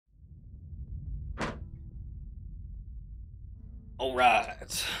All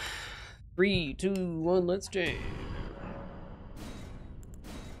right. 3, 2, 1, let's jam.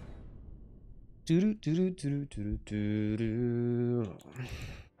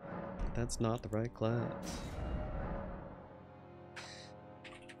 That's not the right class.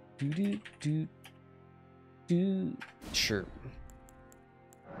 Sure.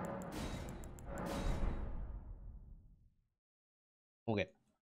 Okay.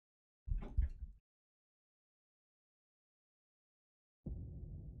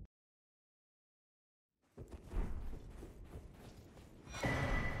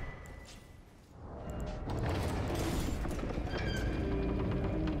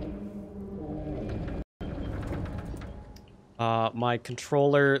 My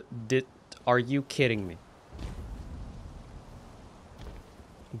controller did... Are you kidding me?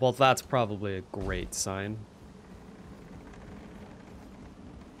 Well, that's probably a great sign.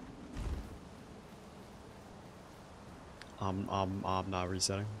 I'm not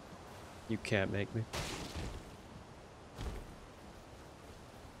resetting. You can't make me.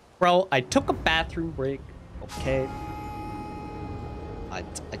 Bro, I took a bathroom break, okay?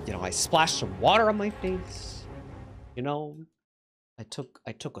 I splashed some water on my face. You know, I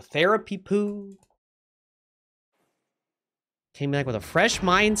took a therapy poo. Came back with a fresh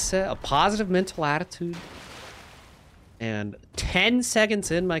mindset, a positive mental attitude. And 10 seconds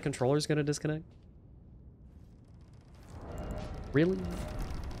in, my controller's gonna disconnect. Really?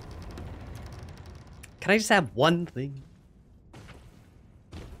 Can I just have one thing?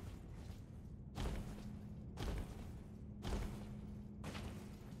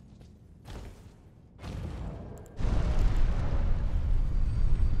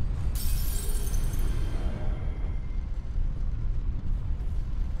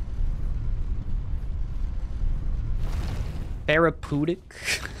 Therapeutic?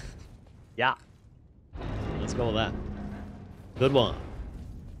 Yeah. Let's go with that. Good one.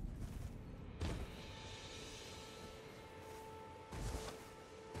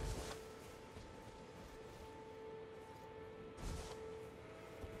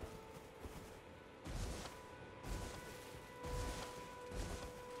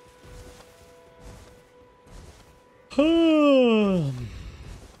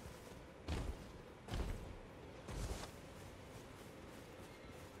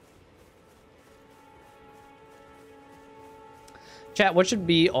 Chat, what should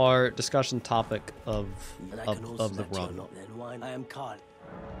be our discussion topic of the run? I am caught.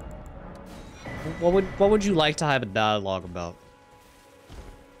 What would you like to have a dialogue about?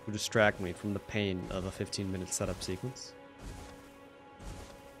 To distract me from the pain of a 15-minute setup sequence?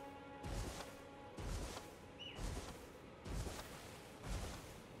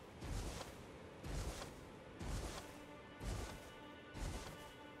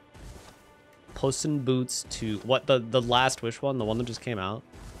 Puss in Boots 2. What, the Last Wish one? The one that just came out?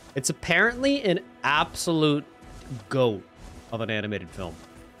 It's apparently an absolute GOAT of an animated film.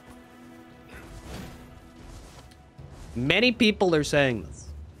 Many people are saying this.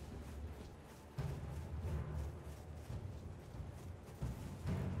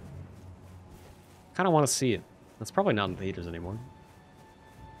 Kind of want to see it. It's probably not in theaters anymore.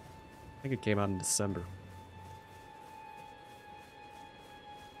 I think it came out in December.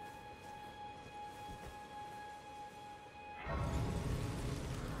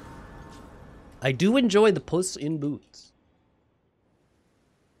 I do enjoy the Puss in Boots.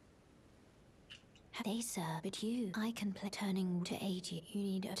 Hey sir, but I can play turning to 80. You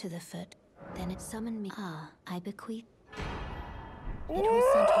need to the foot. Then it summoned me. Ah, I bequeath. It was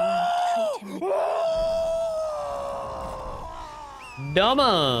sent on. Treat him with...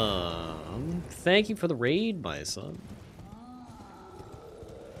 Dumma! Thank you for the raid, my son.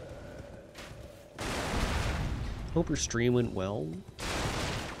 Hope your stream went well.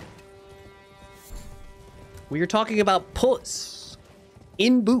 We are talking about Puss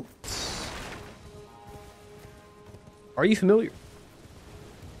in Boots. Are you familiar?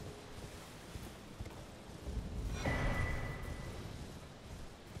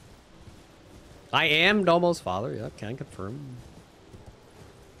 I am Domo's father. Yeah, can confirm.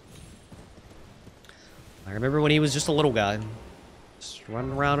 I remember when he was just a little guy. Just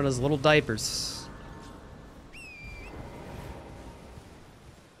running around in his little diapers.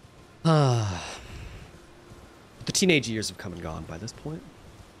 Ah. The teenage years have come and gone by this point.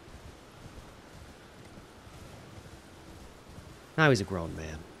 Now he's a grown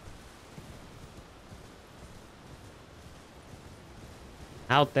man.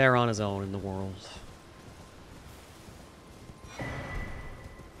 Out there on his own in the world.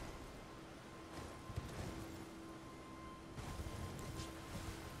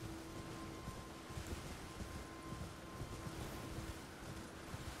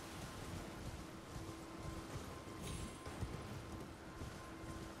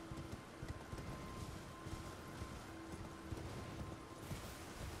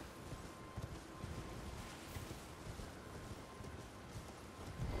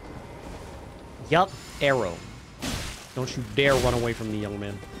 Yup, arrow. Don't you dare run away from me, young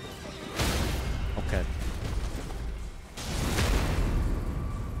man. Okay.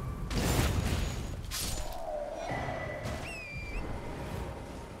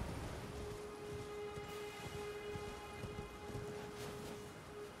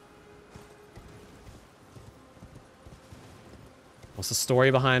 What's the story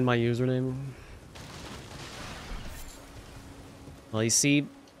behind my username? Well, you see,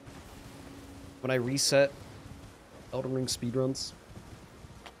 when I reset Elden Ring speedruns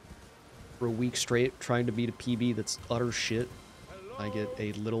for a week straight, trying to beat a PB that's utter shit, I get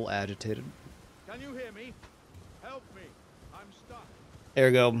a little agitated. Can you hear me? Help me. I'm stuck. There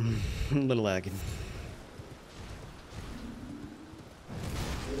we go. LilAggy.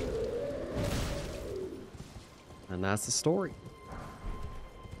 And that's the story.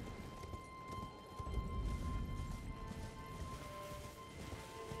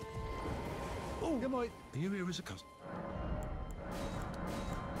 Are you here as a cousin?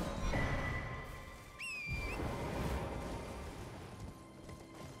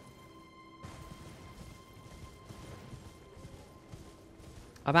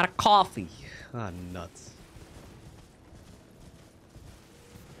 I'm out of coffee. Ah, nuts.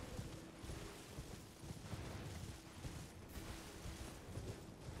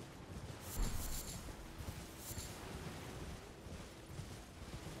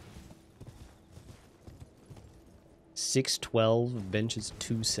 $612, benches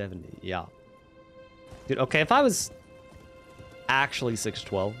 270. Yeah. Dude, okay, if I was actually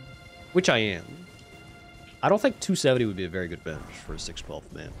 612, which I am, I don't think 270 would be a very good bench for a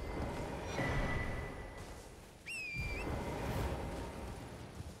 612 man.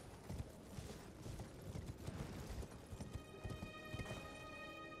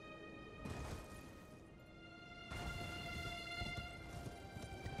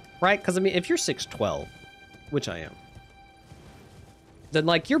 Right? Because, I mean, if you're 612, which I am, then,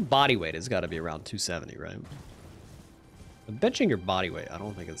 like, your body weight has got to be around 270, right? And benching your body weight, I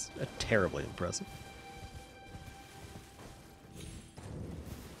don't think is terribly impressive.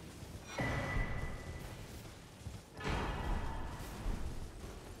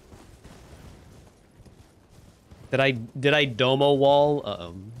 Did I domo wall?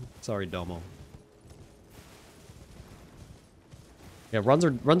 Uh-oh. Sorry, domo. Yeah, runs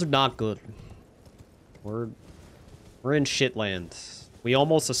are not good. We're in shitland. We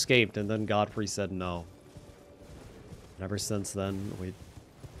almost escaped, and then Godfrey said no. And ever since then, we've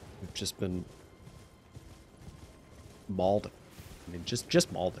just been mauling. I mean,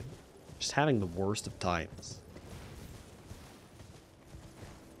 just mauling. Just having the worst of times.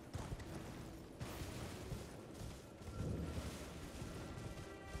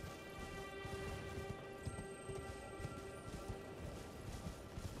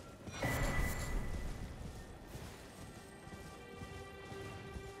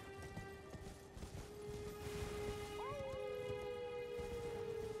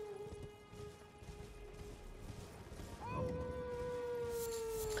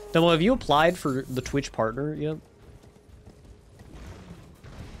 Demo, have you applied for the Twitch partner yet?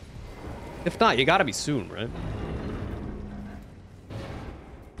 If not, you gotta be soon, right?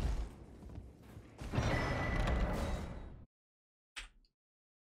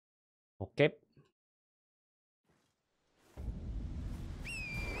 Okay.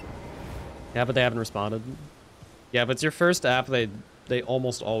 Yeah, but they haven't responded. Yeah, if it's your first app, they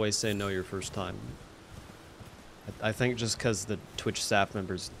almost always say no your first time. I think just because the Twitch staff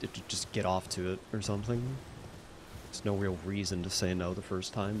members just get off to it or something. There's no real reason to say no the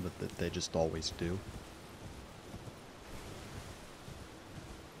first time, but they just always do.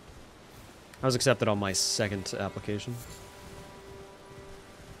 I was accepted on my second application.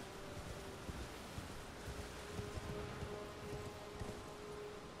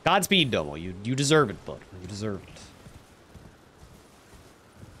 Godspeed, Domo. You deserve it, bud. You deserve it.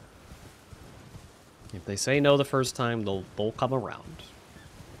 If they say no the first time, they'll come around.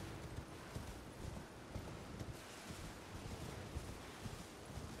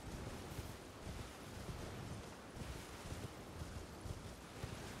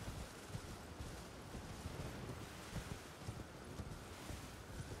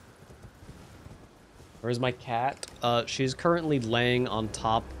 Where's my cat? She's currently laying on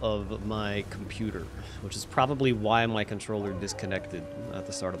top of my computer, which is probably why my controller disconnected at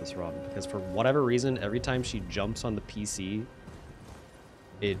the start of this run. Because for whatever reason, every time she jumps on the PC,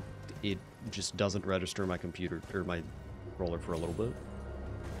 it just doesn't register my computer or my controller for a little bit.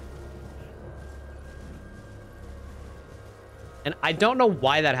 And I don't know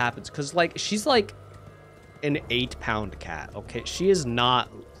why that happens, because like she's like an 8-pound cat. Okay, she is not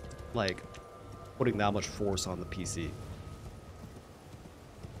like putting that much force on the PC.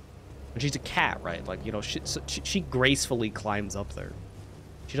 And she's a cat, right? Like, you know, she gracefully climbs up there.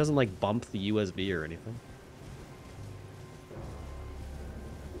 She doesn't, like, bump the USB or anything.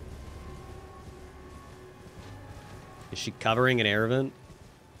 Is she covering an air vent?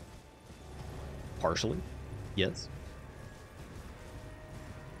 Partially. Yes.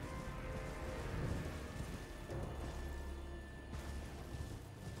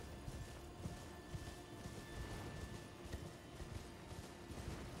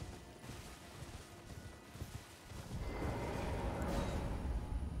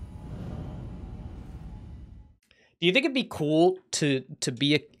 Do you think it'd be cool to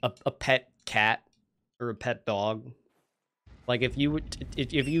be a pet cat or a pet dog? Like if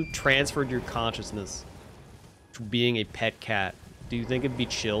you transferred your consciousness to being a pet cat, do you think it'd be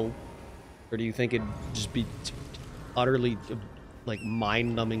chill, or do you think it'd just be utterly like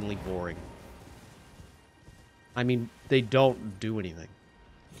mind-numbingly boring? I mean, they don't do anything.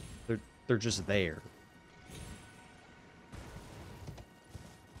 They're just there.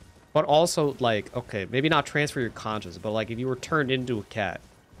 But also, like, okay, maybe not transfer your conscience, but like if you were turned into a cat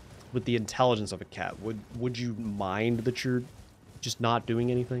with the intelligence of a cat, would you mind that you're just not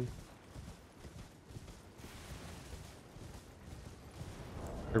doing anything?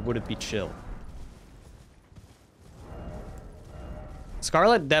 Or would it be chill?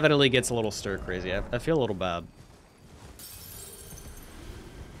 Scarlet definitely gets a little stir crazy. I feel a little bad.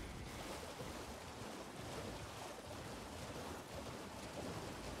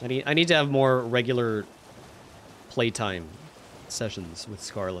 I need to have more regular playtime sessions with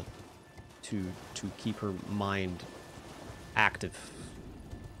Scarlet to keep her mind active.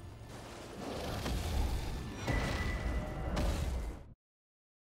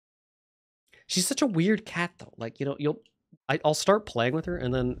 She's such a weird cat though. Like, you know, I'll start playing with her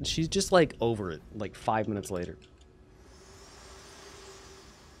and then she's just like over it like 5 minutes later.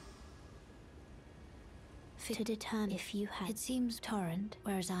 To determine if you had. It seems torrent,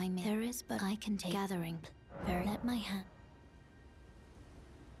 whereas there is, but I can take gathering. Very let my hand.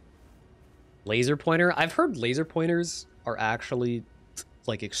 Laser pointer? I've heard laser pointers are actually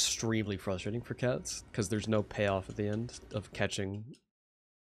like extremely frustrating for cats because there's no payoff at the end of catching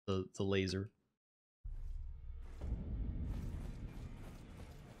the laser.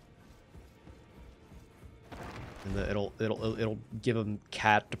 And it'll give them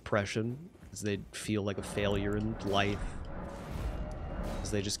cat depression because they feel like a failure in life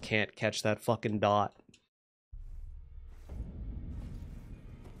because they just can't catch that fucking dot.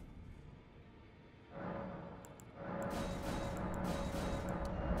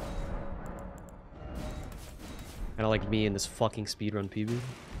 Kinda like me in this fucking speedrun PB.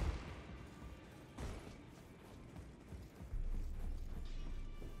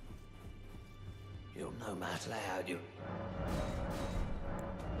 You'll know Matt loud, you.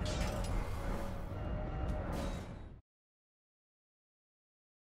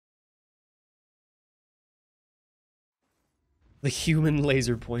 The human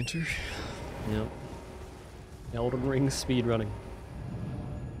laser pointer. Yep. Elden Ring speedrunning.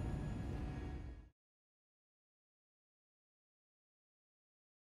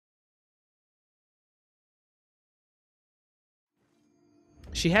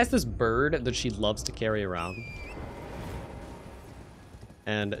 She has this bird that she loves to carry around.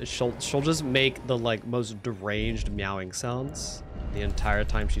 And she'll just make the like most deranged meowing sounds the entire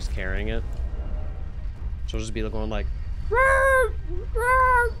time she's carrying it. She'll just be going like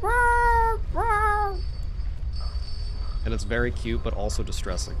and it's very cute but also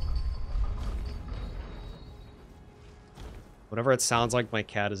distressing. Whenever it sounds like my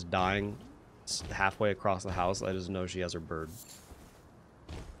cat is dying halfway across the house, I just know she has her bird.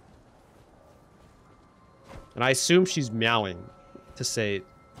 And I assume she's meowing to say,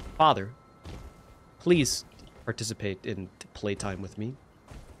 "Father, please participate in playtime with me."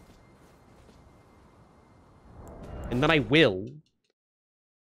 And then I will.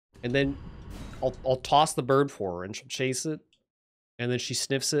 And then I'll toss the bird for her and she'll chase it. And then she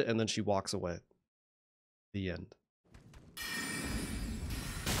sniffs it and then she walks away. The end.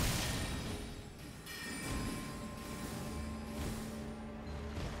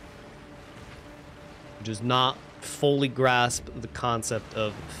 Does not fully grasp the concept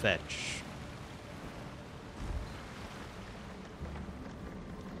of fetch.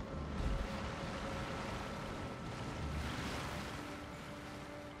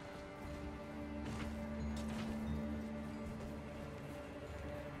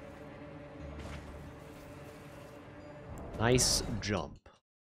 Nice jump.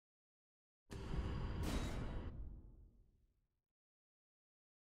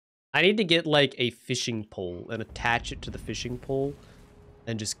 I need to get, like, a fishing pole and attach it to the fishing pole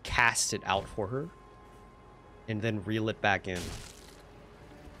and just cast it out for her. And then reel it back in.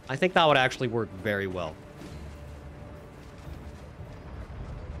 I think that would actually work very well.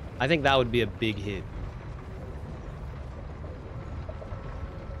 I think that would be a big hit.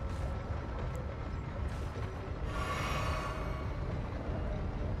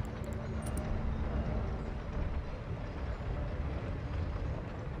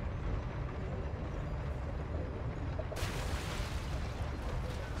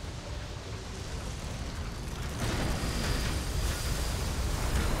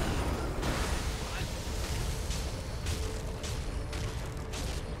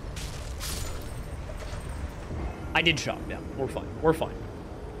 I did shot, yeah. We're fine. We're fine.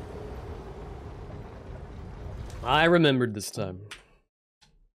 I remembered this time.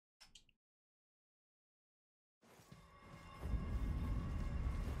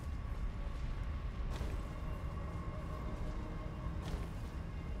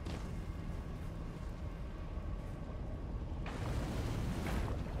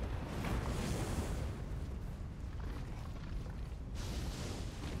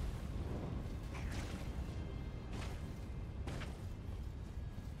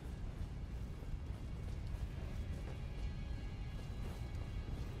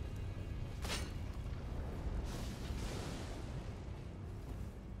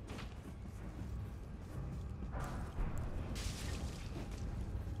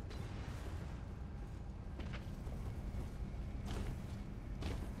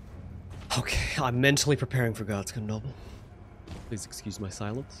 Okay, I'm mentally preparing for God's Noble. Please excuse my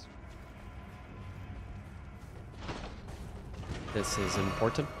silence. This is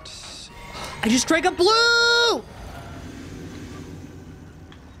important. I just drank a blue!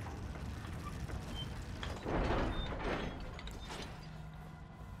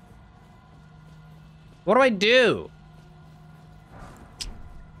 What do I do?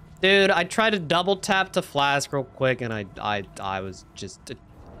 Dude, I tried to double tap to flask real quick and I was just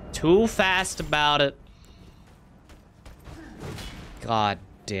too fast about it. God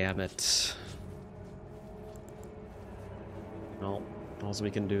damn it. Well, all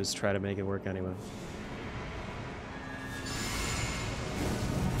we can do is try to make it work anyway.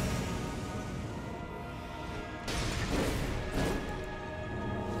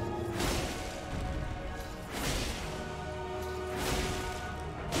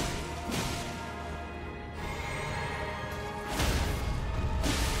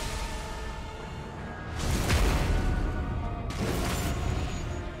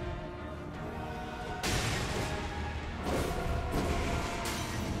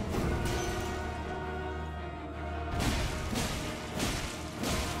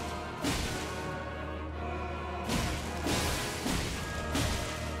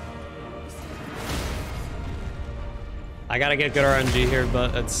 I gotta get good RNG here,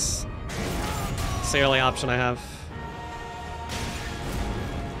 but it's the only option I have.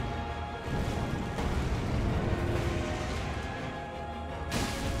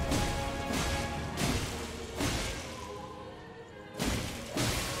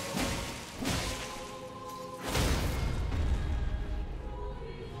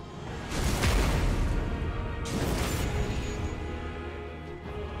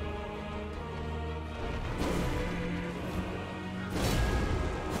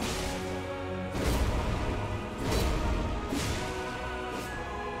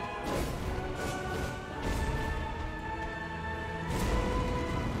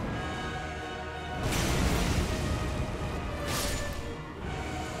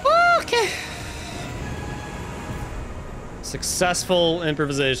 Successful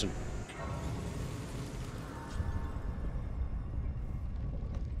improvisation.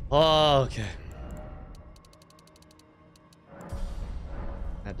 Okay.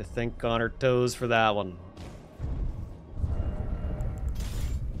 Had to think on her toes for that one.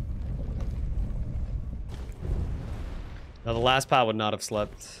 Now the last pot would not have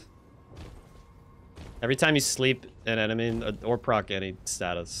slept. Every time you sleep an enemy or proc any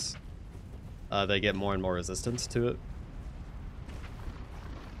status, they get more and more resistance to it.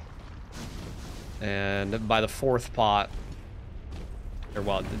 And by the fourth pot, or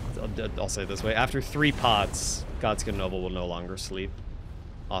well, I'll say it this way, after 3 pots, Godskin Noble will no longer sleep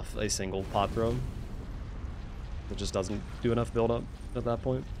off a single pot throw. It just doesn't do enough build up at that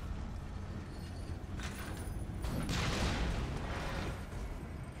point.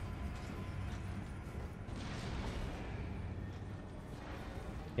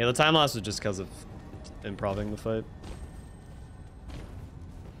 Yeah, the time loss was just because of improving the fight.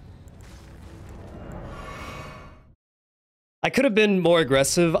 I could have been more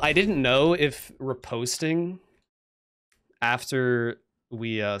aggressive. I didn't know if reposting after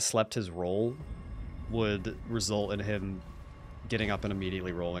we slept his roll would result in him getting up and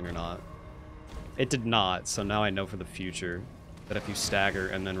immediately rolling or not. It did not, so now I know for the future that if you stagger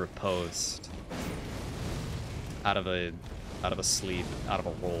and then repost out of a sleep, out of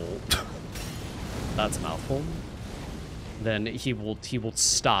a roll, that's a mouthful, then he will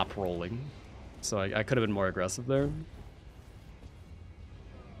stop rolling. So I could have been more aggressive there.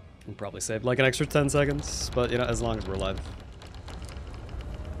 And probably saved like an extra 10 seconds, but you know, as long as we're alive.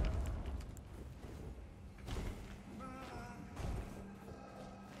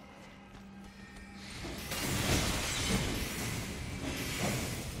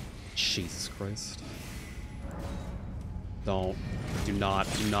 Jesus Christ. Don't. Do not.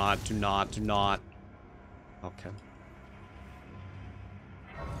 Okay.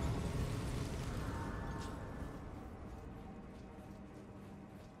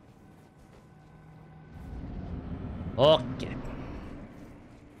 Okay.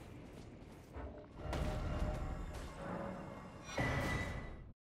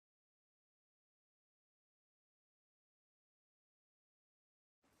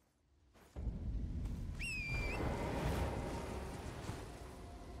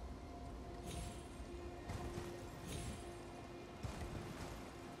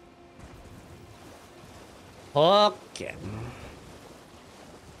 Okay.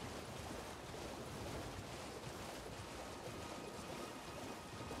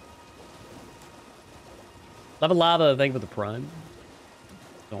 Lava Lava, thank you for the prime.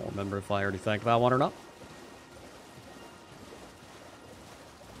 Don't remember if I already thanked that one or not.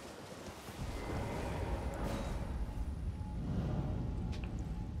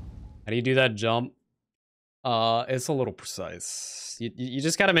 How do you do that jump? It's a little precise. You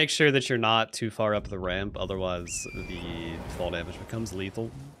just gotta make sure that you're not too far up the ramp, otherwise the fall damage becomes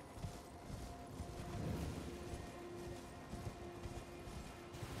lethal.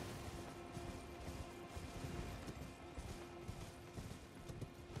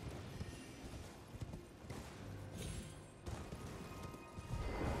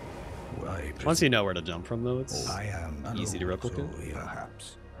 Once you know where to jump from, though, it's easy to replicate.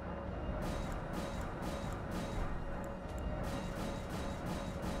 Perhaps.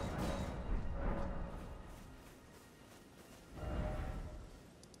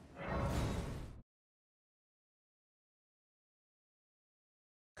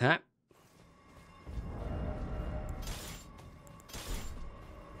 Huh?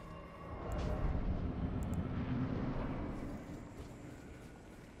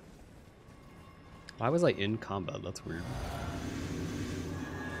 Why was I in combat? That's weird.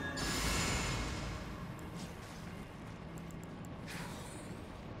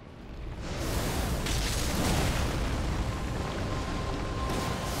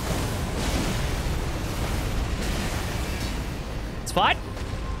 It's fine.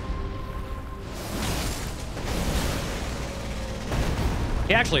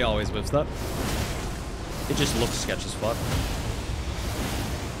 He actually always whips that. It just looks sketch as fuck.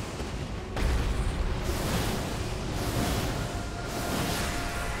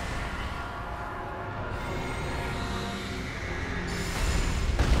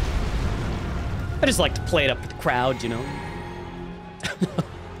 I just like to play it up with the crowd, you know.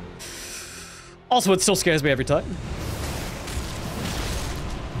 Also, it still scares me every time.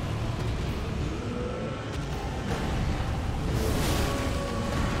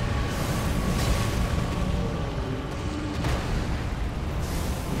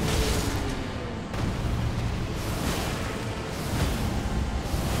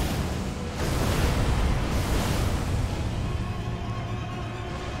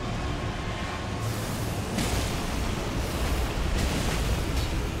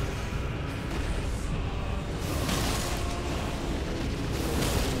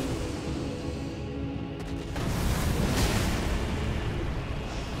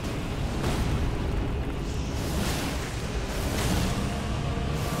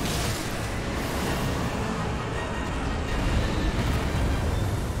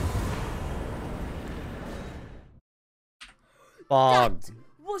 Fogged. That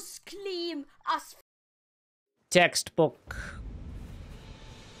was clean as Textbook.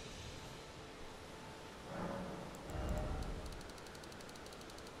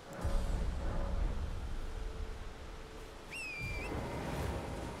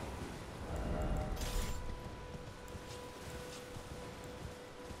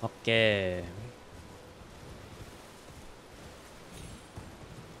 Okay.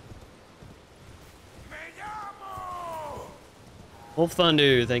 Wolf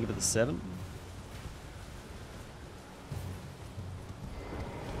Thunder, thank you for the 7.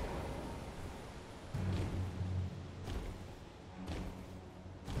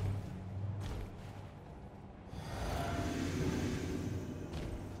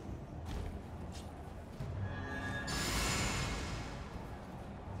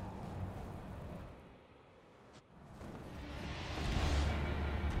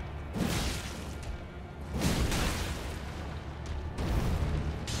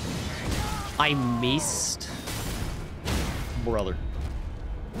 I missed. Brother.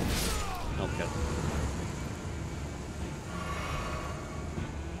 Okay.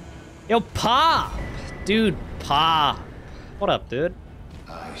 Yo, Pa! Dude, Pa. What up, dude?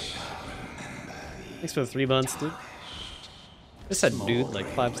 Thanks for the 3 months, dude. I said dude like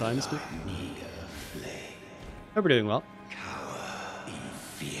 5 times, dude. Hope we're doing well.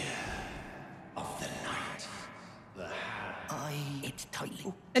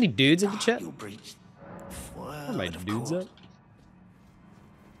 Any dudes in the chat? Where are my dudes at?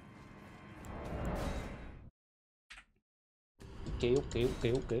 Okay.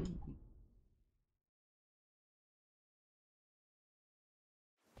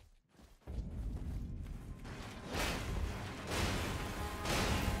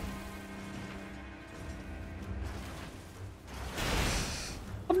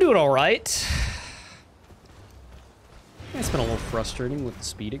 I'm doing all right. It's been a little frustrating with the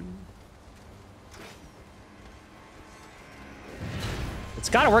speeding. It's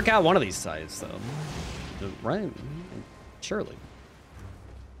got to work out one of these sides, though. Right? Surely.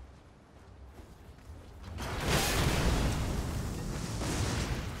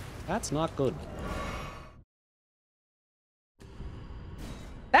 That's not good.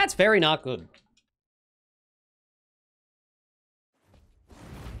 That's very not good.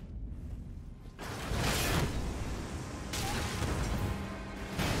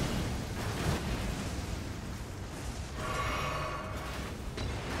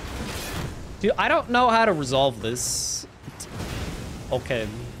 Dude, I don't know how to resolve this. Okay,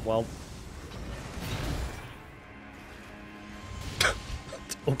 well.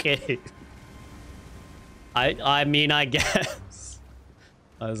 Okay. I mean, I guess.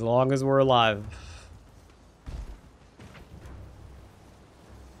 As long as we're alive.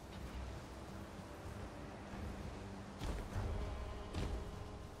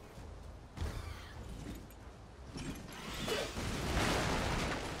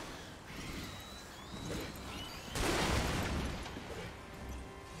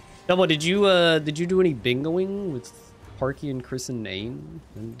 Double, did you do any bingoing with Parky and Chris and Ain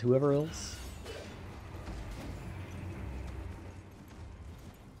and whoever else?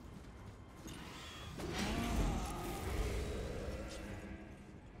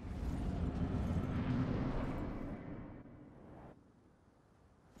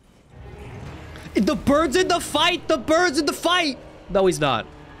 The bird's in the fight! The bird's in the fight! No, he's not.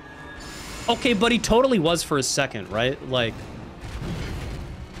 Okay, but he totally was for a second, right? Like,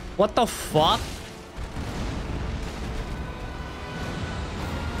 what the fuck?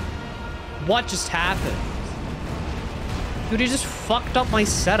 What just happened? Dude, he just fucked up my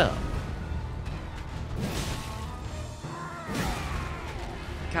setup.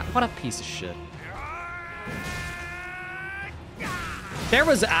 God, what a piece of shit. There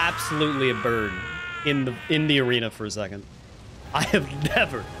was absolutely a bird in the arena for a second. I have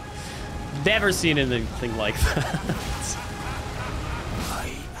never seen anything like that.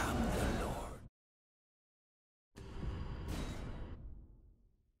 I am the Lord.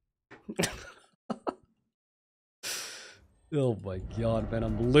 Oh my god, man,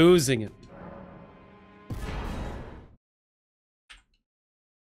 I'm losing it.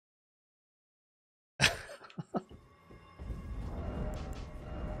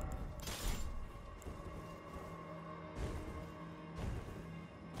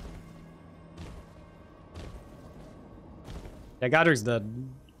 Yeah, Godric's dead.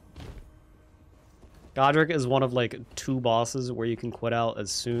 Godric is one of like 2 bosses where you can quit out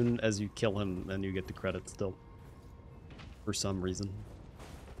as soon as you kill him and you get the credit still. For some reason.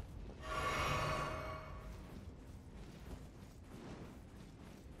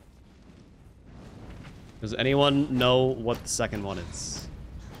 Does anyone know what the second one is?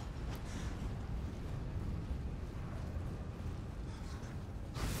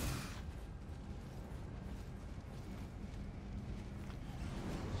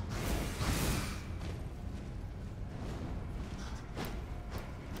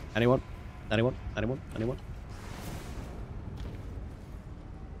 Anyone? Anyone? Anyone? Anyone?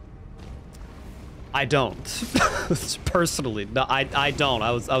 I don't. Personally. No, I don't.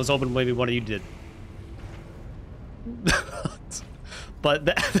 I was hoping maybe one of you did. But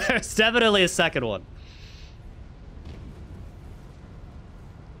there's definitely a second one.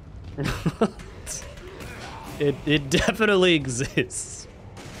 It definitely exists.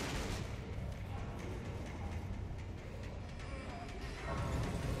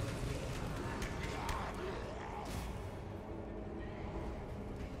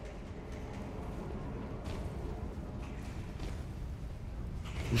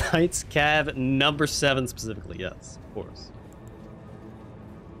 Knights Cav number 7 specifically, yes, of course.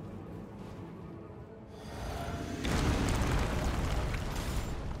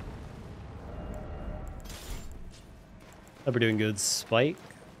 Hope we're doing good, Spike.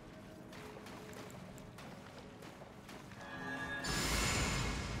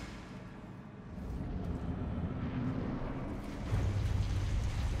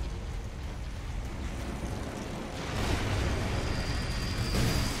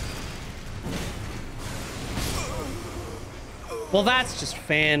 Well, that's just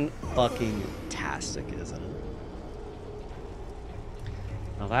fan-fucking-tastic, isn't it?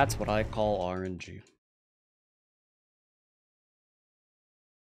 Now that's what I call RNG.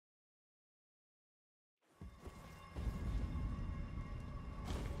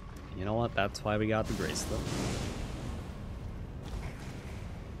 You know what? That's why we got the grace, though.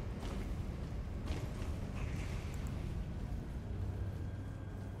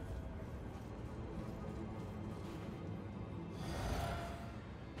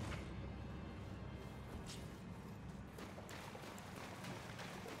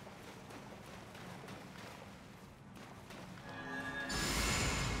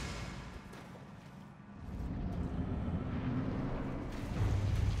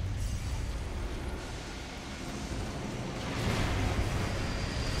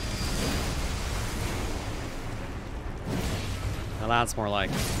 Now that's more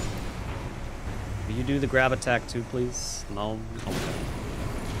like... Will you do the grab attack too, please? No? Okay.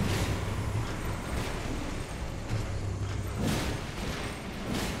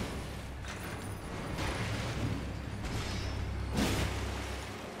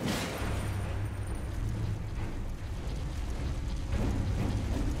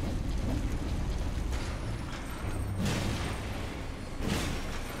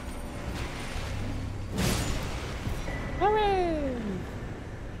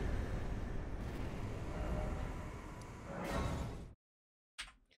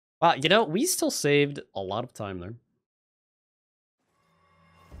 Wow, you know, we still saved a lot of time there.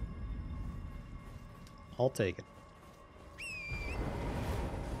 I'll take it.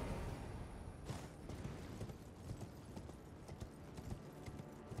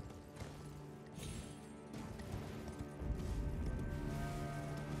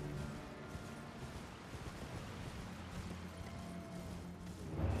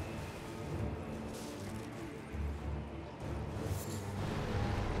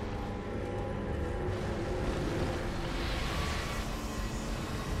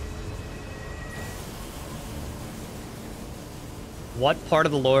 What part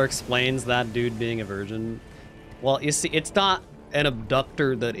of the lore explains that dude being a virgin? Well, you see, it's not an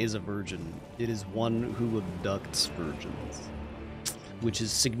abductor that is a virgin. It is one who abducts virgins, which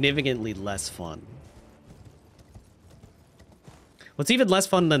is significantly less fun. What's even less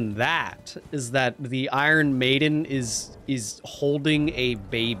fun than that is that the Iron Maiden is holding a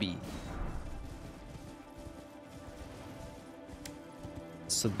baby.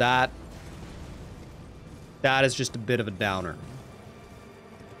 So that is just a bit of a downer.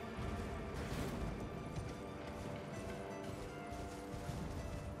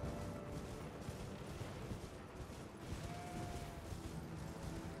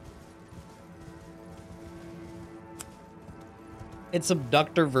 It's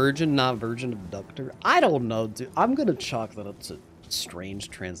abductor virgin, not virgin abductor. I don't know, dude. I'm gonna chalk that up to strange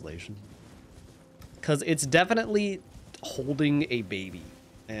translation. Because it's definitely holding a baby.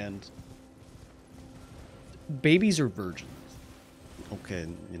 And babies are virgins. Okay,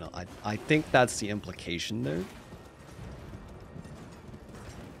 you know, I think that's the implication there.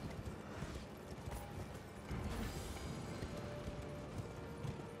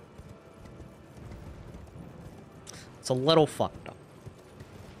 It's a little fucked up.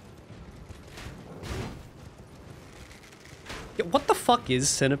 Yeah, what the fuck is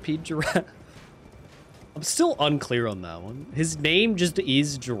Centipede Giraffe? I'm still unclear on that one. His name just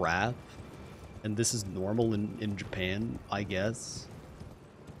is Giraffe. And this is normal in Japan, I guess.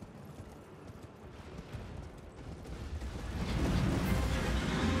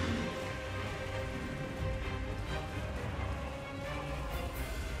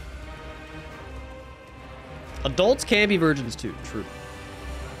 Adults can be virgins too. True.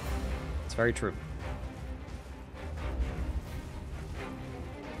 It's very true.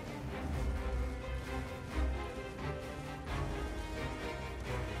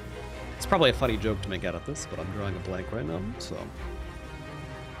 It's probably a funny joke to make out of this, but I'm drawing a blank right now, so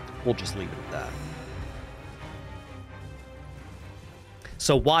we'll just leave it at that.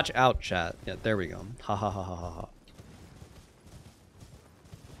 So watch out, chat. Yeah, there we go. Ha ha ha ha ha ha.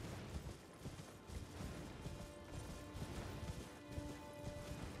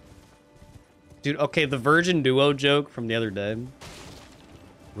 Dude, okay, the Virgin Duo joke from the other day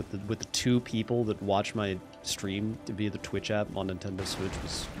with the two people that watch my stream via the Twitch app on Nintendo Switch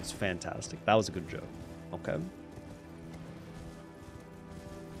was fantastic. That was a good joke. Okay.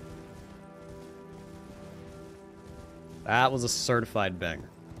 That was a certified banger.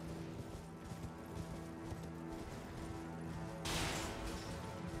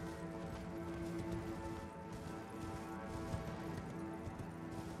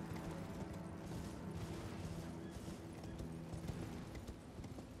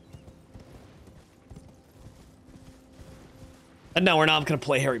 And no, we're not gonna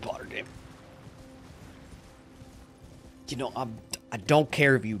play Harry Potter game. You know, I don't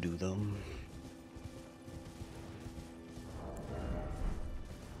care if you do them.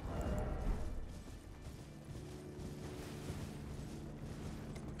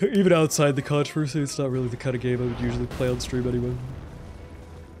 Even outside the controversy, it's not really the kind of game I would usually play on stream anyway.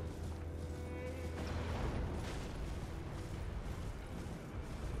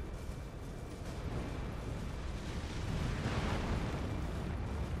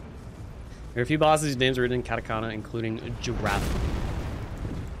 There are a few bosses whose names are written in katakana, including Giraffe.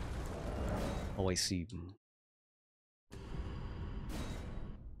 Oh, I see.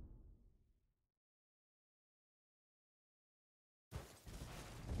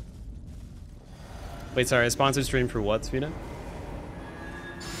 Wait, sorry, a sponsored stream for what, Svina?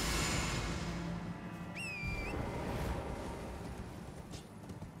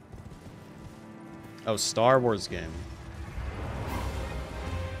 Oh, Star Wars game.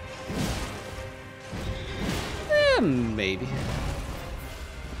 Maybe.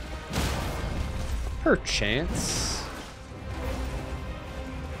 Perchance.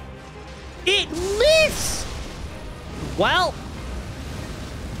 It lives! Well,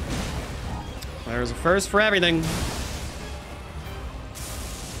 there's a first for everything.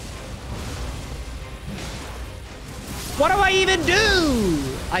 What do I even do?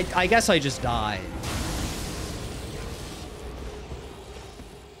 I guess I just died.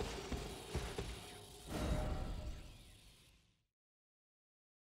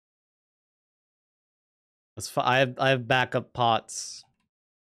 I have backup pots,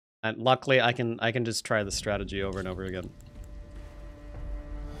 and luckily I can just try the strategy over and over again.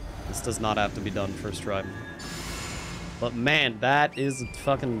 This does not have to be done first try. But man, that is a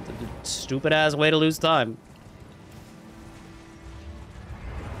fucking stupid ass way to lose time.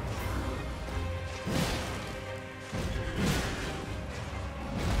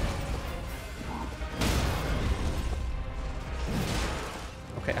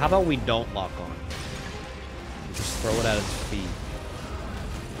 Okay, how about we don't lock on? Just throw it at its feet.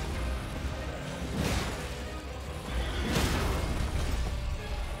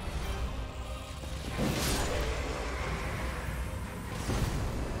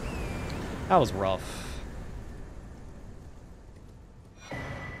 That was rough.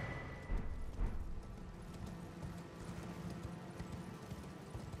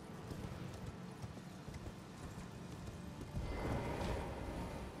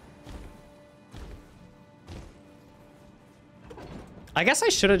 I guess I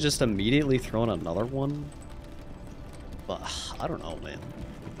should have just immediately thrown another one. But I don't know, man.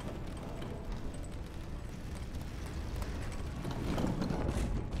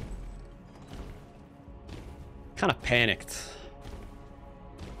 Kind of panicked.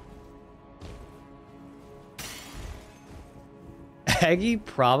 Aggie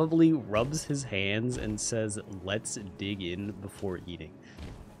probably rubs his hands and says, "Let's dig in before eating."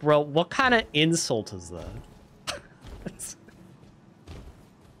 Bro, what kind of insult is that?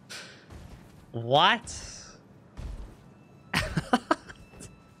 What?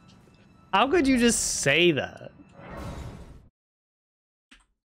 How could you just say that?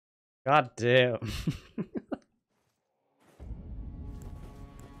 God damn.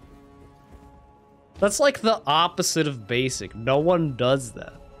 That's like the opposite of basic. No one does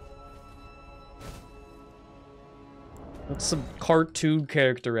that. That's some cartoon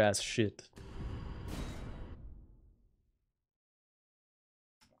character ass shit.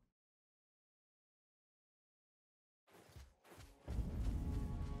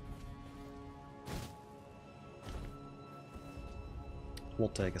 We'll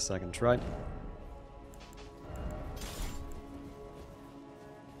take a second try.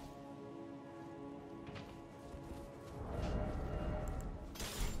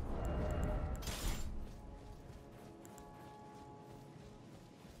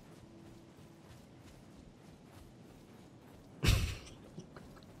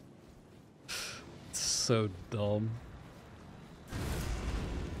 So dumb.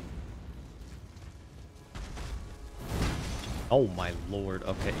 Oh my lord.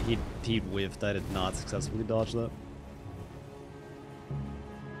 Okay, he whiffed. I did not successfully dodge that.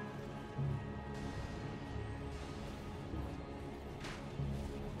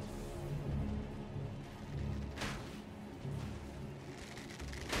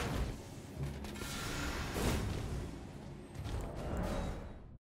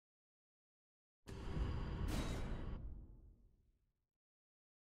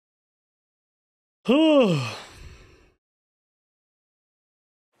 I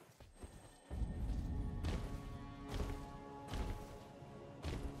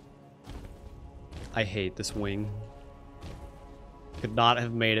hate this wing. Could not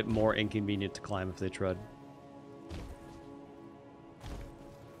have made it more inconvenient to climb if they tried.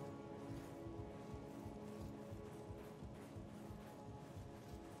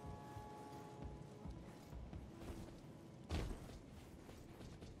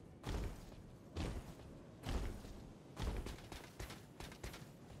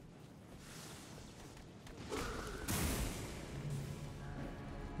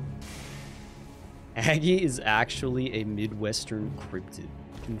 Aggie is actually a Midwestern cryptid.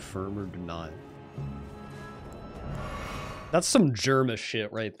 Confirm or deny. That's some Germa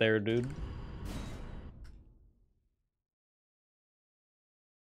shit right there, dude.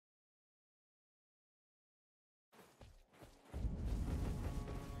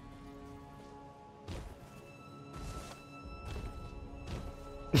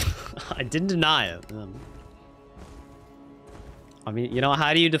 I didn't deny it. I mean, you know,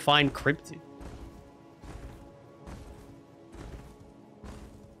 how do you define cryptid?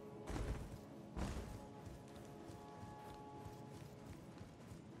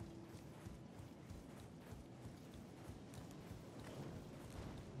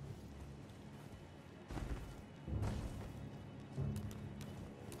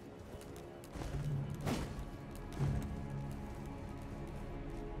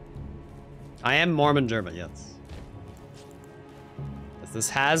 I am Mormon German, yes. This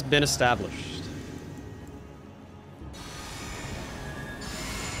has been established.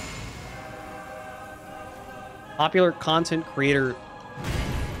 Popular content creator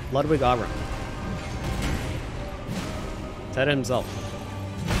Ludwig Abram said it himself.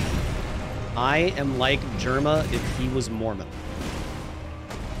 I am like Germa if he was Mormon.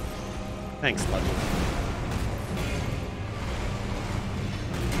 Thanks, Ludwig.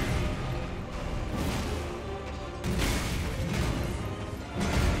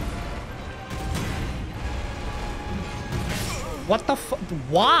 What the fuck?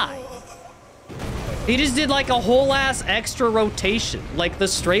 Why? He just did like a whole ass extra rotation. Like the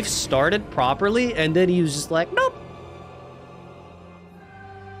strafe started properly and then he was just like, nope.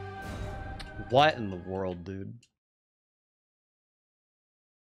 What in the world, dude?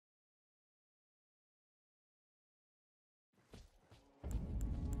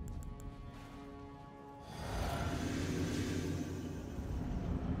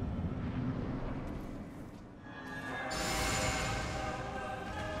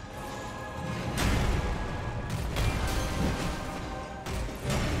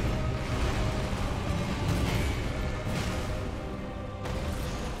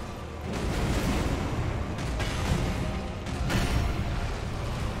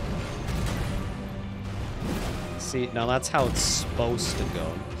 See, now that's how it's supposed to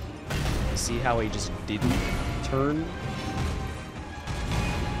go. You see how he just didn't turn?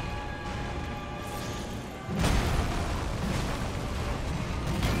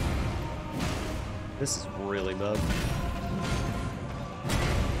 This is really bad.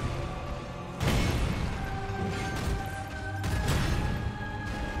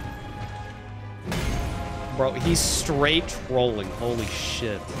 Bro, he's straight trolling. Holy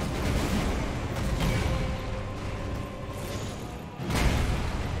shit.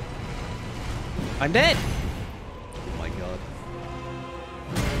 I'm dead! Oh my god.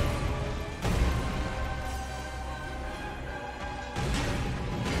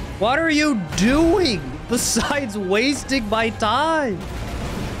 What are you doing besides wasting my time?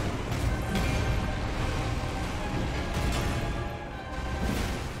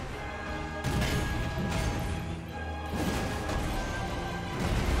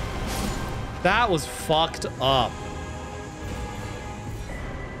 That was fucked up.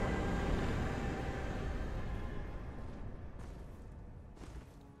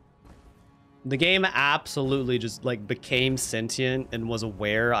 The game absolutely just, like, became sentient and was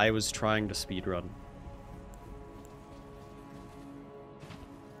aware I was trying to speedrun.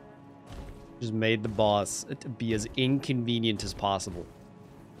 Just made the boss be as inconvenient as possible.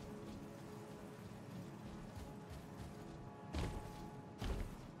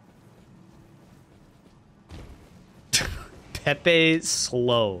 Pepe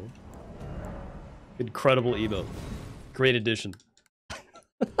Slow. Incredible emote. Great addition.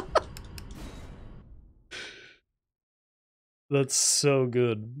 That's so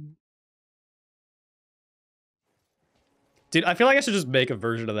good. Dude, I feel like I should just make a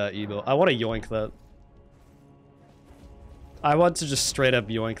version of that emote. I want to yoink that. I want to just straight up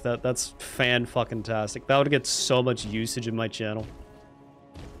yoink that. That's fan-fucking-tastic. That would get so much usage in my channel.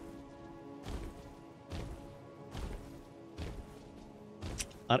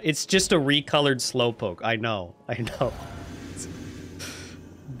 It's just a recolored slowpoke. I know. I know.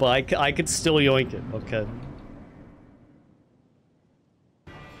 But I could still yoink it. Okay.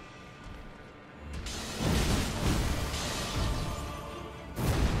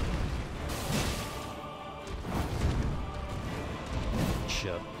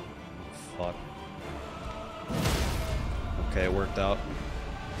 Shit. Fuck. Okay, it worked out.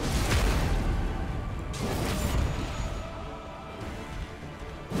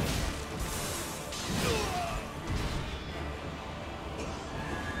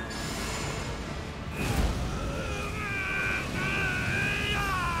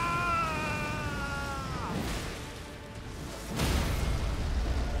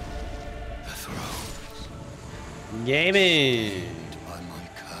 Gaming. By my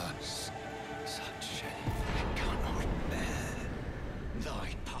curse, such shame I cannot bear.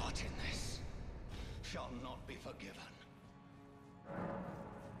 Thy part in this shall not be forgiven.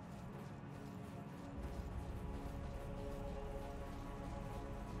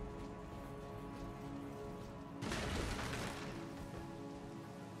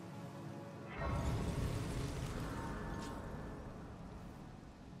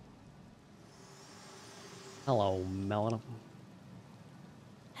 Hello, Melina.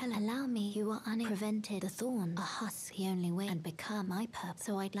 Allow me, you are unprevented. The thorn, a husk, the only way, and become my pup.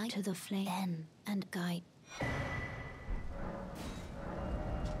 So I'd like to the flame and guide.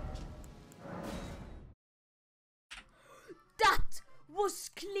 That was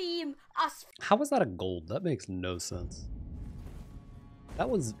clean as How was that a gold? That makes no sense. That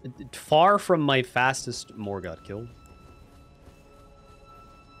was far from my fastest Morgoth kill.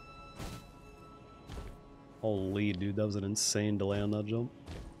 Holy dude, that was an insane delay on that jump.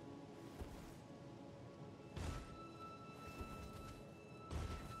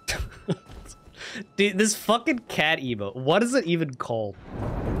 Dude, this fucking cat emote. What is it even called?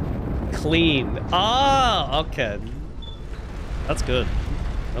 Clean. Ah, okay. That's good.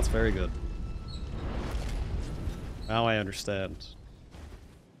 That's very good. Now I understand.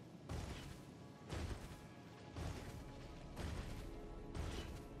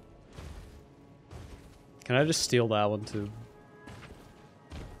 Can I just steal that one too?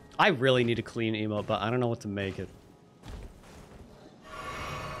 I really need a clean emote, but I don't know what to make it.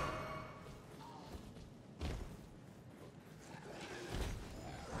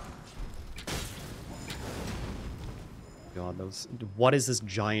 God, those. What is this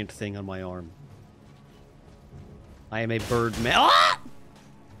giant thing on my arm? I am a bird man. Ah!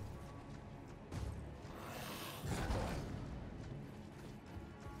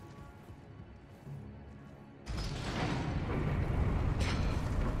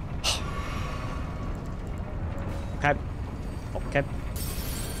 Okay. Okay.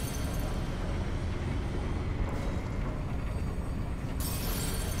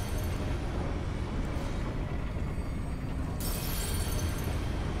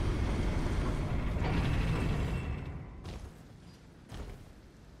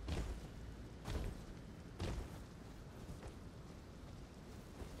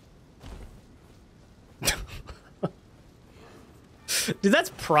 Dude,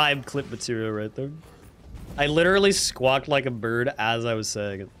 that's prime clip material right there. I literally squawked like a bird as I was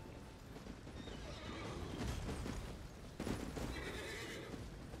saying it.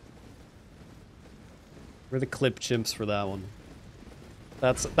 We're the clip chimps for that one.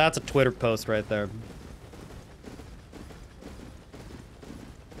 That's a Twitter post right there.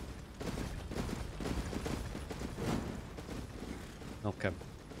 Okay.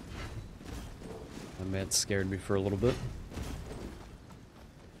 That man scared me for a little bit.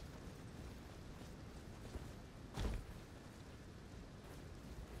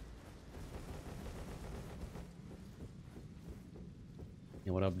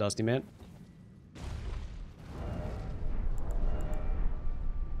 Yeah, what up, Dusty man?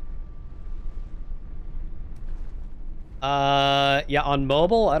 Yeah, on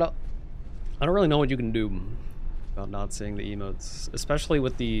mobile, I don't really know what you can do about not seeing the emotes, especially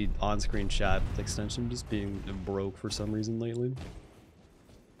with the on-screen chat extension just being broke for some reason lately.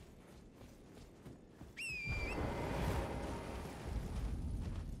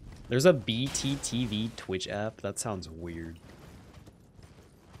 There's a BTTV Twitch app. That sounds weird.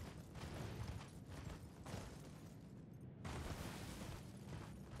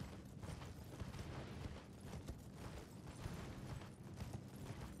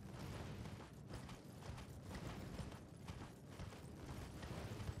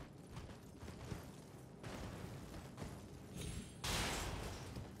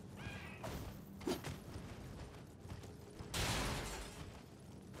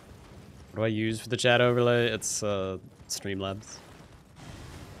 What do I use for the chat overlay? It's Streamlabs.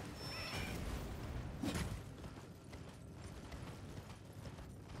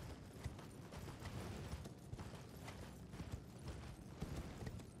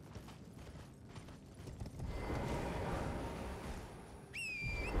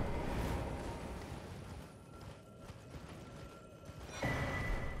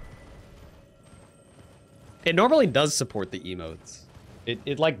 It normally does support the emotes.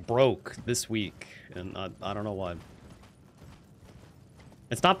 It like broke this week, and I don't know why.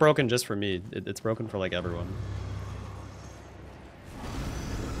 It's not broken just for me. It's broken for like everyone.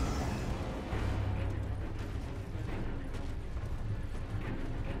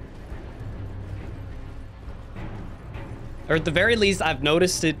 Or at the very least, I've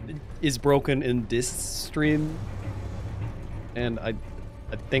noticed it is broken in this stream. And I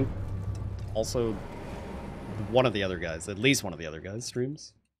think also one of the other guys, at least one of the other guys,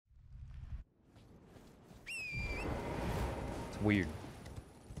 streams. It's weird.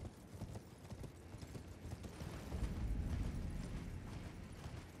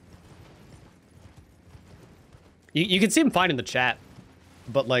 You can see him fine in the chat,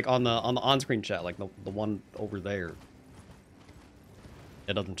 but like on the on-screen chat, like the one over there,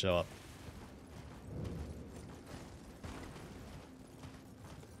 it doesn't show up.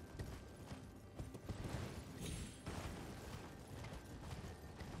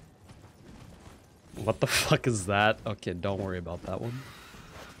 What the fuck is that? Okay, don't worry about that one.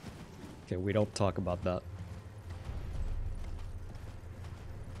 Okay, we don't talk about that.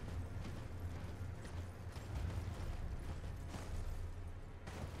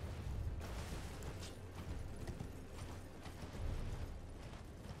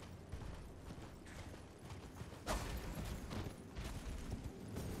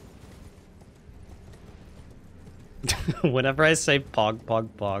 Whenever I say pog, pog,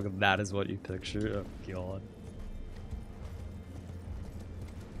 pog, that is what you picture. Oh, God.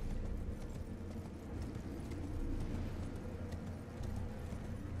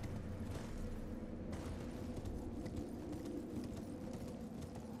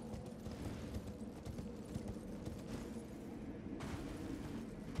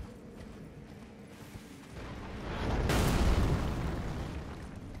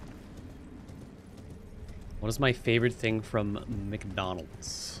 What is my favorite thing from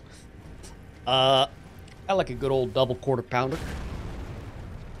McDonald's? I like a good old double quarter pounder.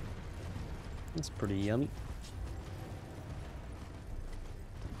 That's pretty yummy.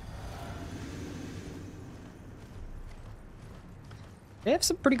 They have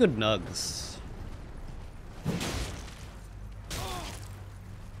some pretty good nugs.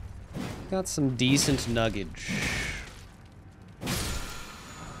 Got some decent nuggage.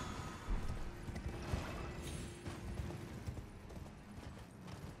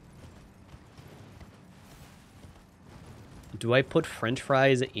 Do I put French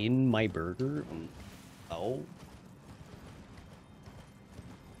fries in my burger? No.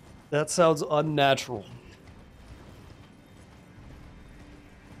 That sounds unnatural.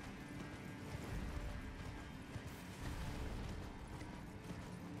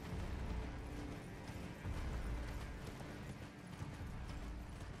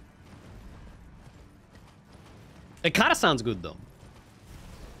 It kind of sounds good, though.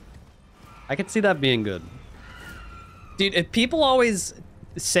 I could see that being good. Dude, if people always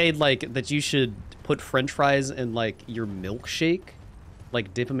say, like, that you should put French fries in, like, your milkshake.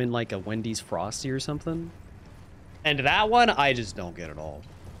 Like, dip them in, like, a Wendy's Frosty or something. And that one, I just don't get at all.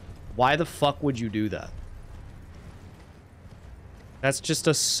 Why the fuck would you do that? That's just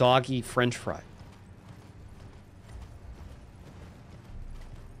a soggy French fry.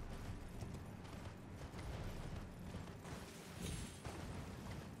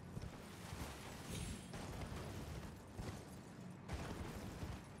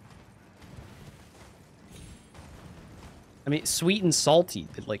 I mean, sweet and salty,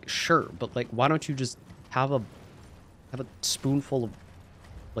 like, sure, but, like, why don't you just have a spoonful of,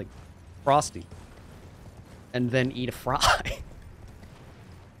 like, Frosty and then eat a fry?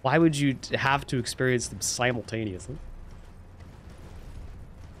 Why would you have to experience them simultaneously?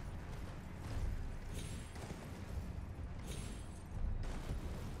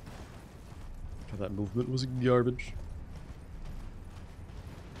 That movement was garbage.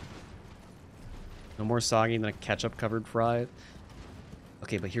 No more soggy than a ketchup-covered fry.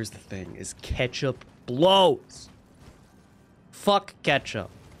 Okay, but here's the thing, is ketchup blows. Fuck ketchup.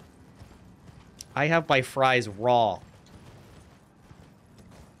 I have my fries raw.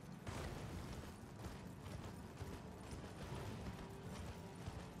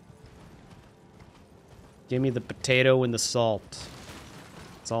 Give me the potato and the salt.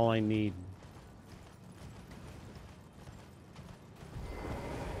 That's all I need.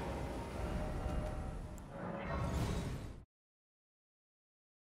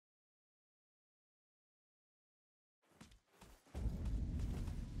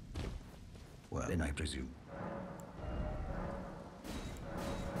 Well, then I presume.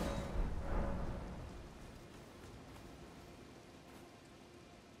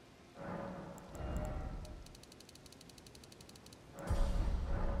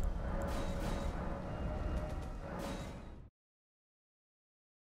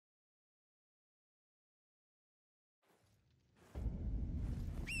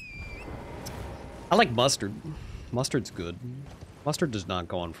 I like mustard. Mustard's good. Mustard does not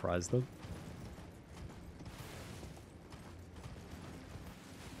go on fries, though.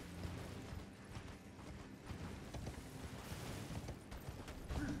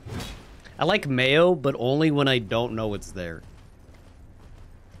 I like mayo, but only when I don't know it's there.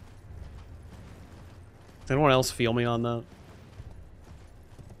 Does anyone else feel me on that?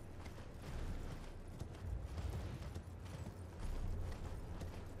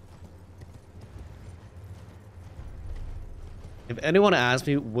 If anyone asked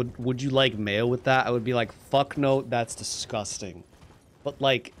me, would you like mayo with that? I would be like, fuck no, that's disgusting. But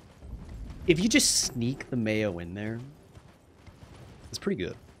like, if you just sneak the mayo in there, it's pretty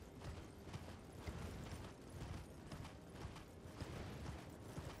good.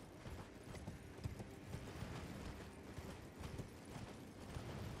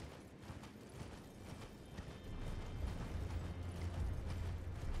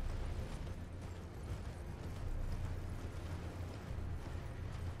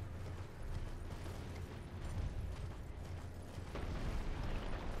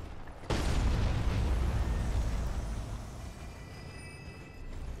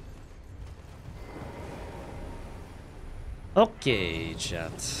 Okay,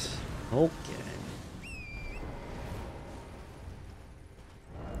 chat. Okay.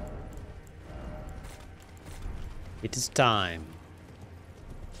 It is time.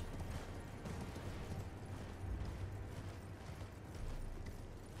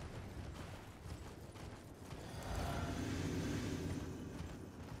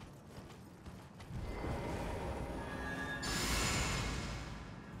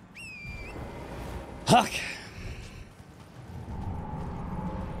 Huck.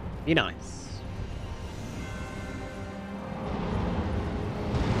 Be nice.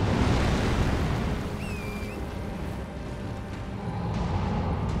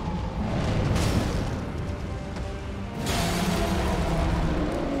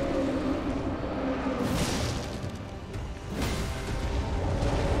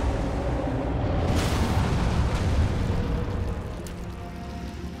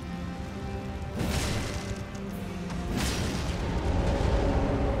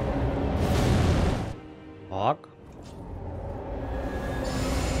 Hawk.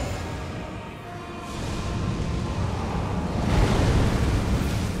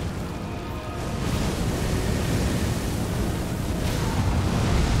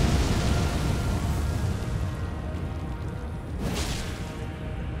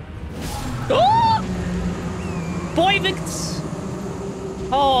 Oh! Boy Victs!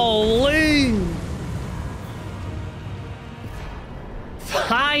 Holy!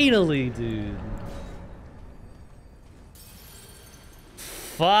 Finally, dude.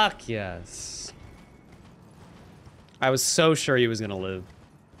 Fuck yes. I was so sure he was gonna live.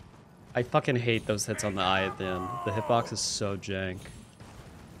 I fucking hate those hits on the eye at the end. The hitbox is so jank.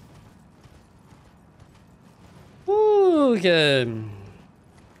 Ooh, good.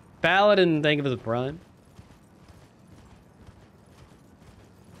 Paladin, thank you for the prime.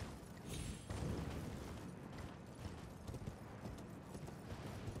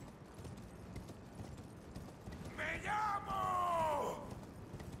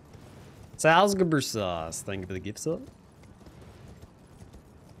 Salzgeber sauce, thank you for the gift sub.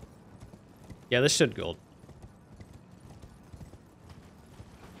 Yeah, this should gold.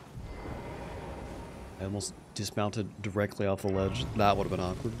 I almost dismounted directly off the ledge. That would have been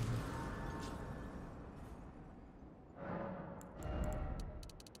awkward.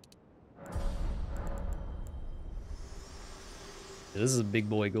 This is a big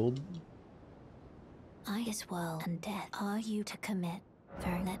boy gold. I as well and death are you to commit.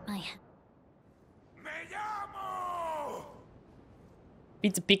 For let my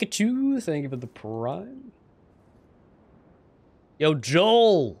Pizza Pikachu, thank you for the prime. Yo,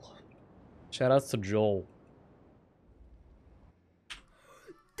 Joel! Shoutouts to Joel.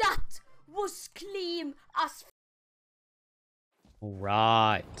 That was clean as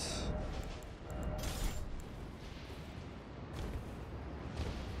Alright.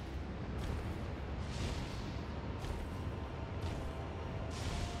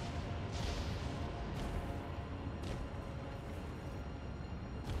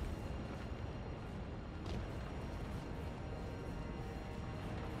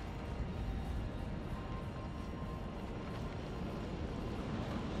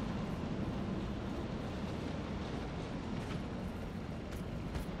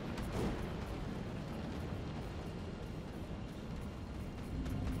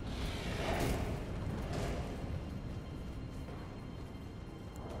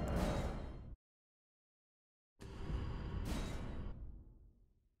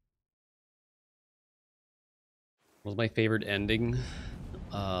 What was my favorite ending?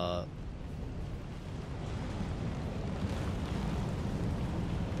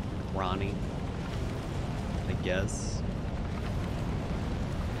 Ronnie, I guess.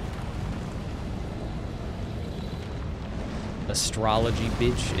 Astrology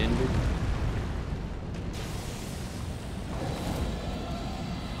bitch ended.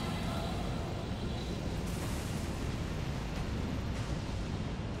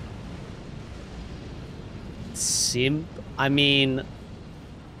 Simp? I mean,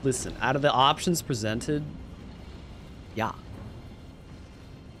 listen, out of the options presented, yeah.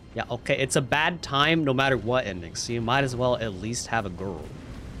 Yeah, okay, it's a bad time no matter what ending, so you might as well at least have a girl,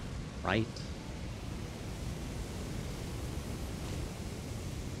 right?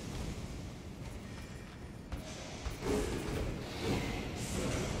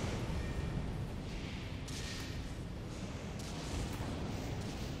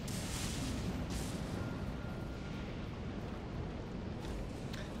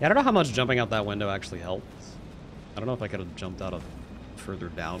 Yeah, I don't know how much jumping out that window actually helped. I don't know if I could have jumped out a further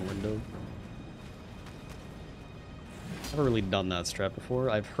down window. I've never really done that strat before.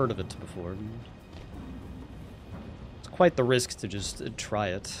 I've heard of it before. It's quite the risk to just try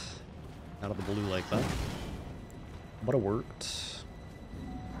it out of the blue like that. But it worked.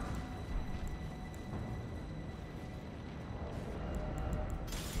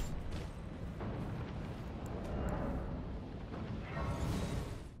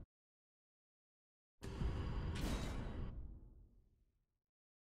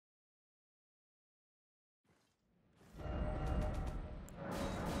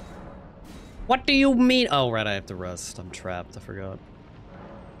 What do you mean? Oh, right, I have to rest. I'm trapped. I forgot.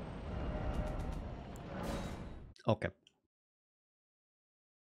 Okay.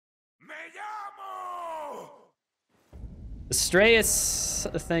 Astraeus,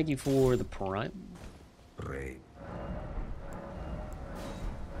 thank you for the prime. Pray.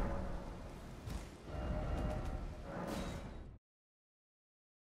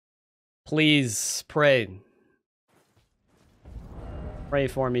 Please, pray. Pray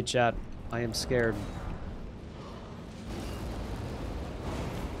for me, chat. I am scared.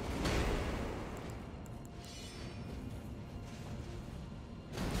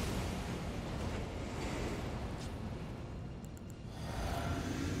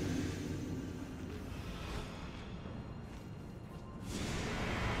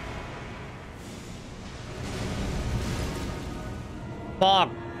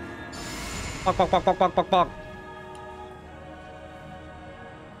 Bog. Bog, bog, bog, bog, bog, bog, bog.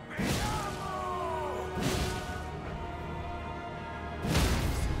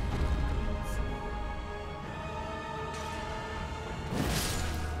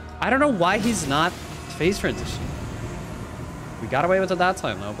 I don't know why he's not phase transition. We got away with it that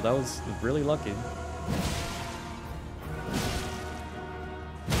time though, but that was really lucky.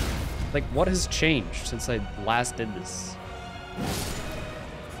 Like, what has changed since I last did this?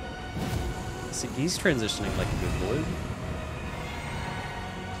 See, he's transitioning like a good boy.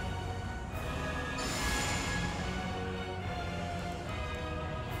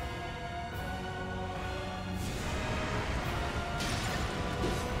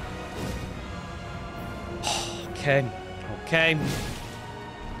 Okay. Okay.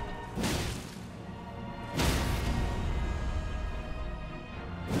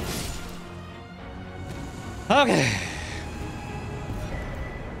 Okay.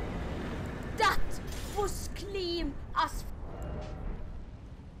 That was clean as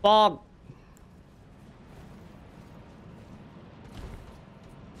Bog.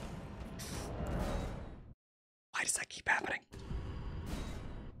 Why does that keep happening?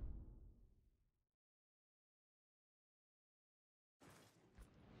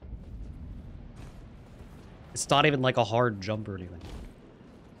 It's not even like a hard jump or anything.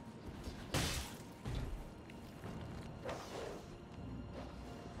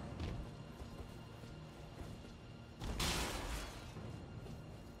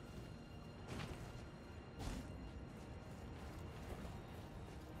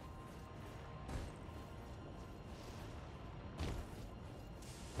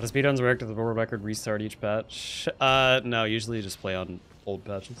 How do speedruns work? Does the world record restart each patch? No, usually you just play on old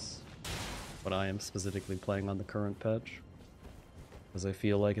patches. But I am specifically playing on the current patch. Because I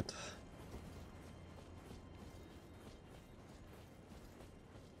feel like it.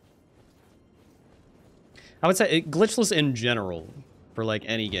 I would say glitchless in general, for like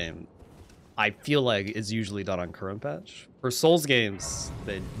any game, I feel like is usually done on current patch. For Souls games,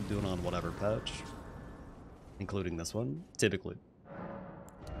 they do it on whatever patch. Including this one, typically.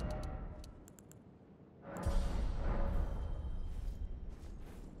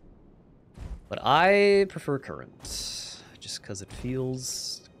 But I prefer current, just because it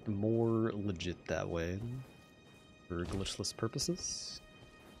feels more legit that way for glitchless purposes.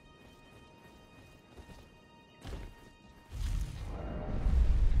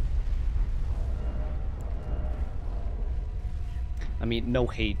 I mean, no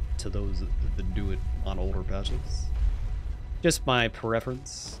hate to those that do it on older patches. Just my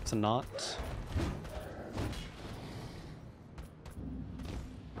preference to not.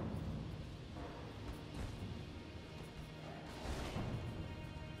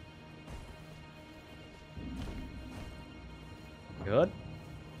 Good.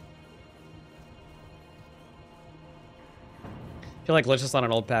 I feel like glitches on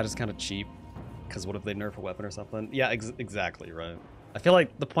an old patch is kind of cheap, because what if they nerf a weapon or something? Yeah, exactly, right. I feel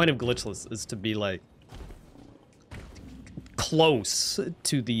like the point of glitchless is to be, like, close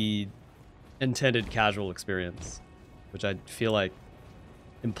to the intended casual experience, which I feel like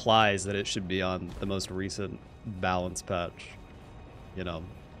implies that it should be on the most recent balance patch, you know.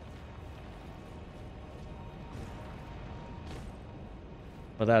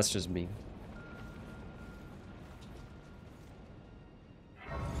 But that's just me.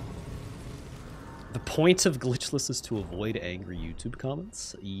 The point of glitchless is to avoid angry YouTube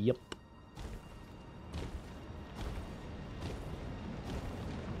comments? Yep.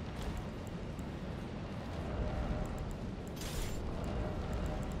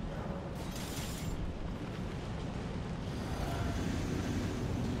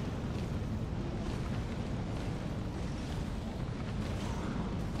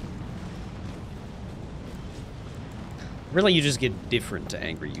 Really, you just get different to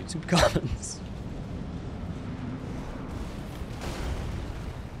angry YouTube comments.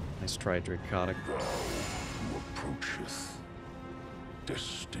 Nice try, Draconic. Thou who approacheth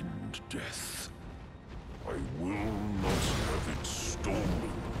destined death, I will not have it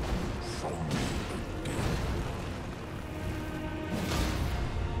stolen from me again.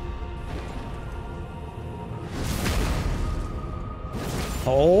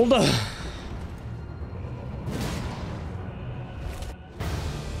 Hold.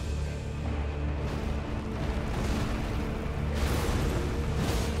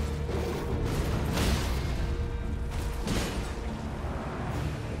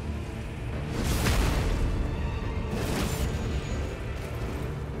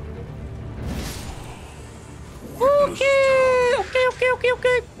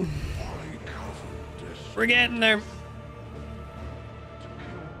 Okay. We're getting there.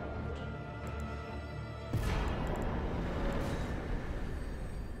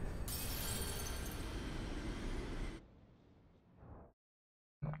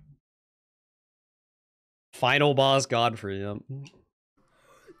 Final boss Godfrey, yep.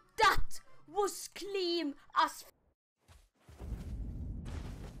 That was clean as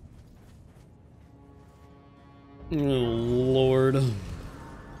Oh, Lord.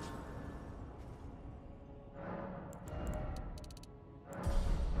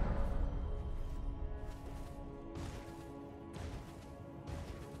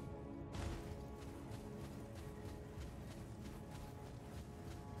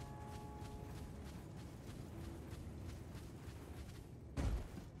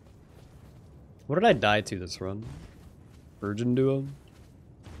 What did I die to this run? Virgin Duo?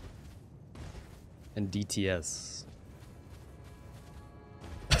 And DTS.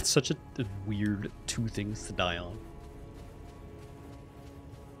 That's such a weird two things to die on.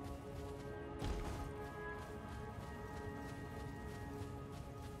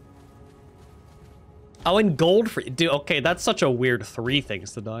 Oh, and gold free. Dude, okay, that's such a weird three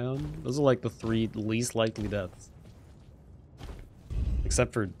things to die on. Those are like the three least likely deaths.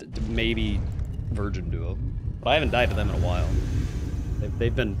 Except for maybe Virgin Duo. But I haven't died to them in a while.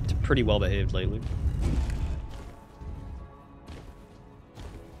 They've been pretty well behaved lately.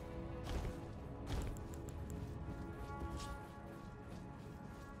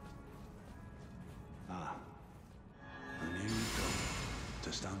 Ah, a new dawn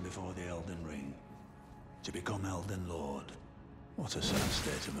to stand before the Elden Ring, to become Elden Lord. What a sad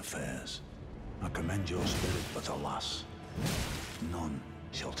state of affairs. I commend your spirit, but alas, none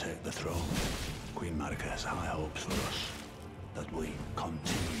shall take the throne. Queen Marika has high hopes for us, that we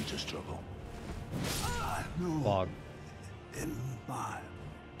continue to struggle. I know Log. in my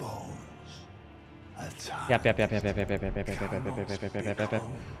bones a time Yep.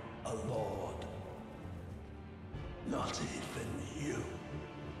 a lord. Not even you.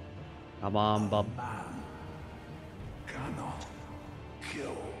 Come on, bub. Man cannot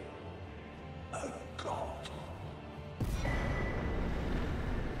kill a god.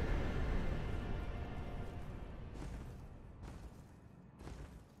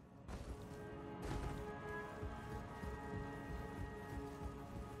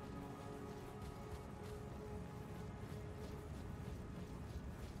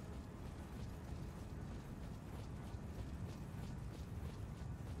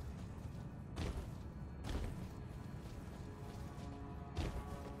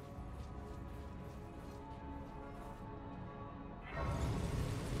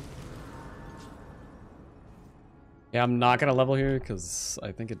 Yeah, I'm not gonna level here because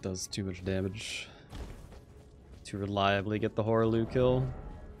I think it does too much damage to reliably get the Horaloo kill.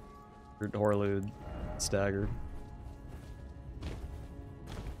 Or Horaloo stagger.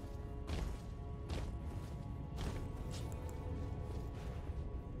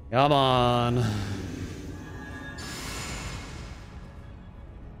 Come on.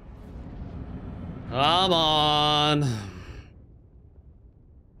 Come on.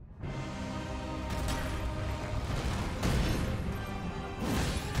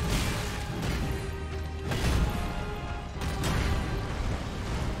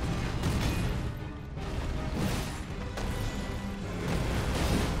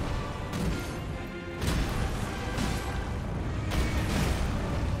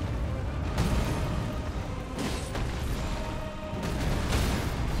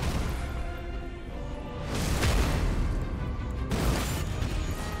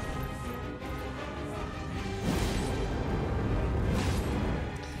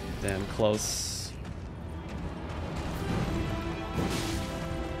 Damn close.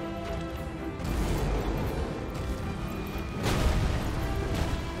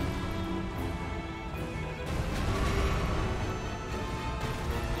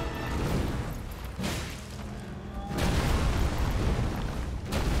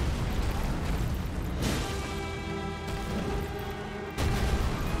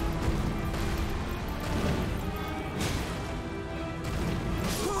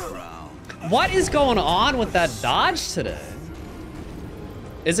 What is going on with that dodge today?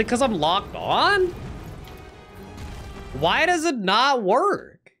 Is it because I'm locked on? Why does it not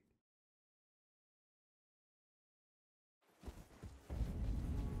work?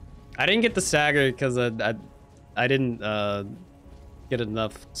 I didn't get the stagger because I didn't get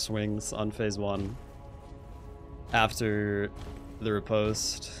enough swings on phase 1 after the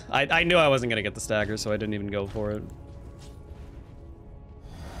riposte. I knew I wasn't gonna get the stagger, so I didn't even go for it.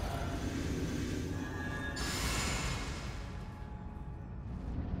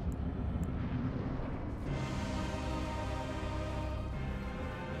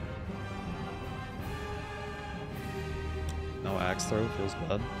 No axe throw, feels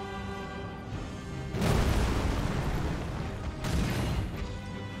bad.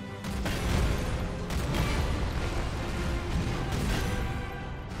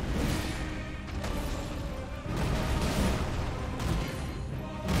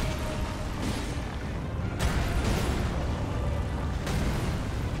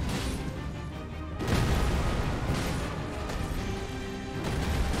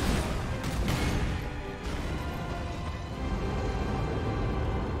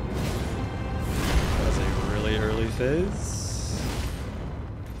 Phase.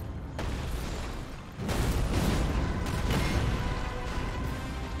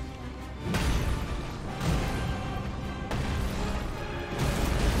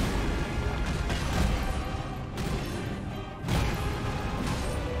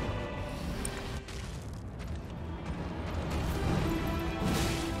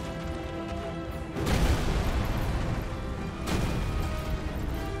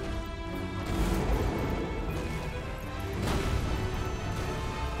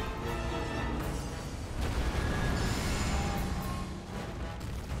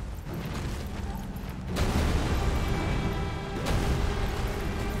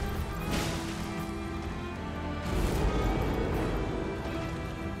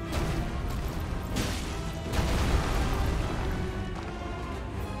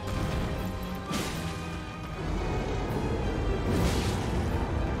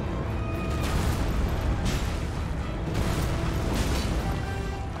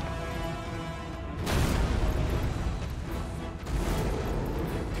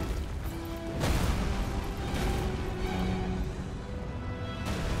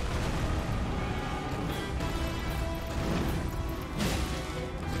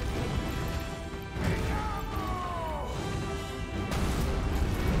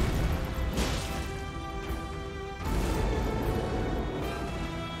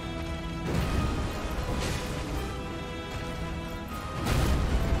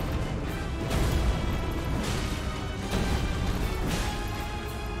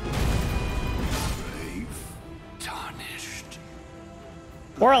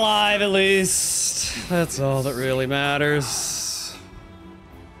 We're alive, at least. That's all that really matters.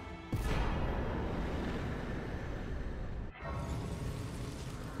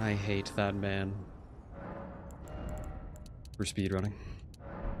 I hate that man for speedrunning.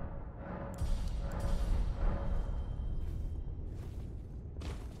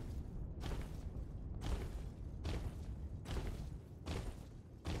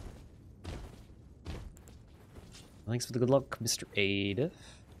 Thanks for the good luck, Mr. Adif.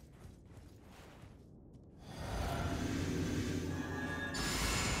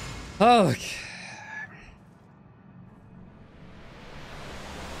 Okay.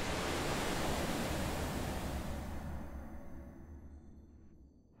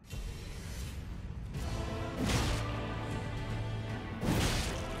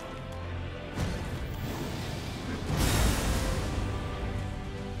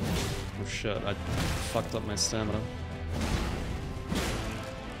 Oh shit, I fucked up my stamina.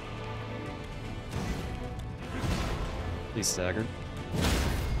 He's staggered.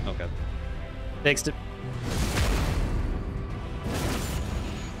 Okay. Fixed it.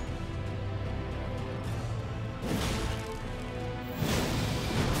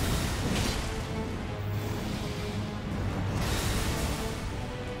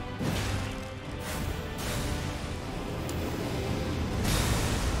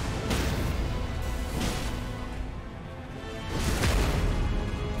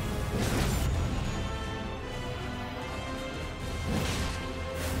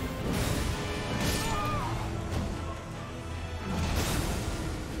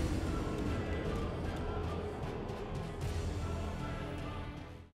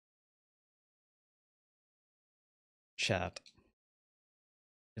 Chat.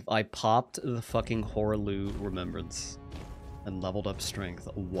 If I popped the fucking Horaloo Remembrance and leveled up strength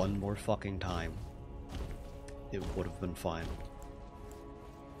one more fucking time, it would have been fine.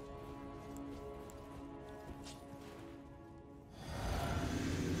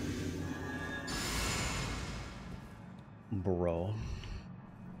 Bro.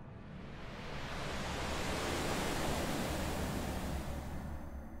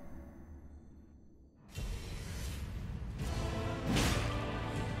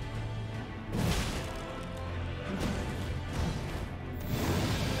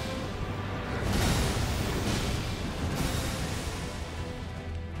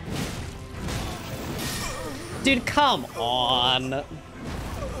 Dude, come on.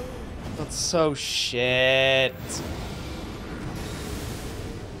 That's so shit.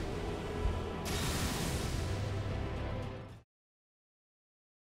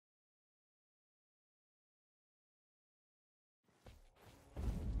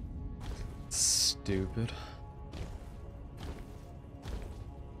 Stupid.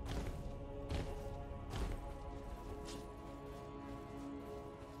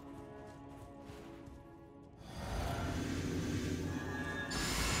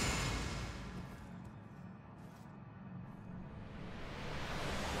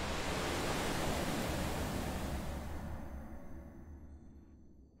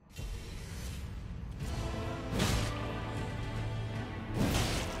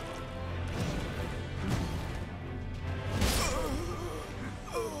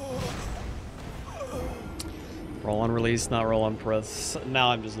 Roll on release, not roll on press. Now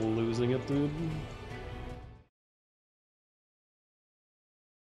I'm just losing it, dude.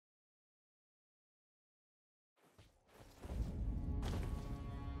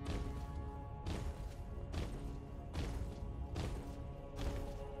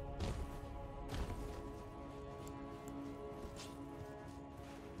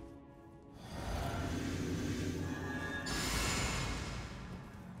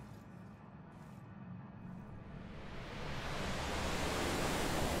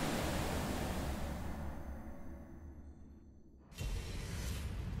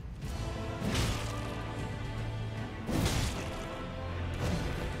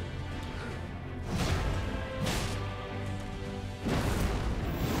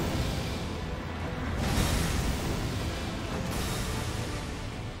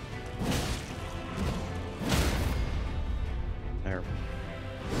 There.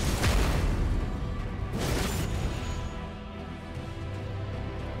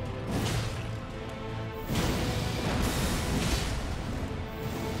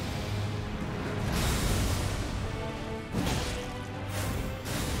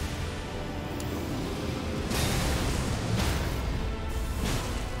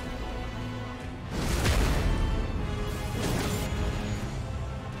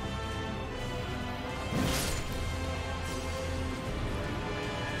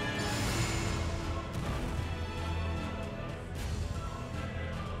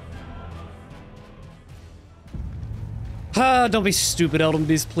 Don't be stupid, Elden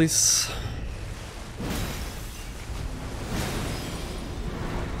Beast, please.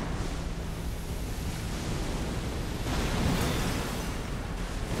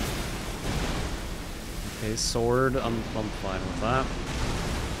 Okay, sword. I'm fine with that.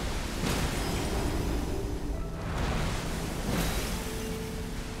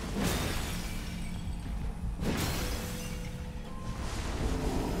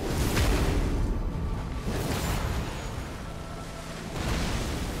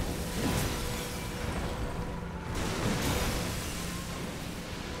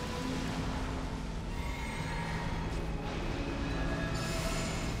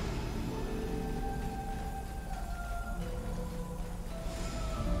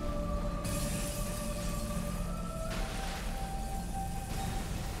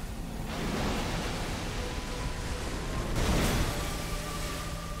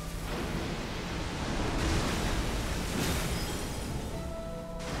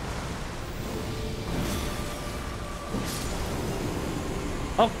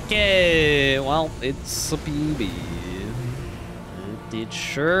 Okay, well, it's a PB. It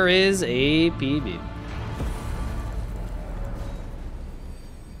sure is a PB.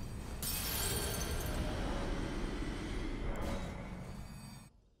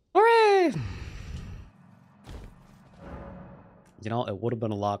 Hooray! You know, it would have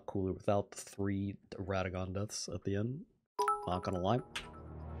been a lot cooler without the 3 Radagon deaths at the end. Not gonna lie.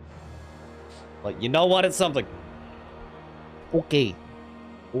 But you know what? It's something. Okay.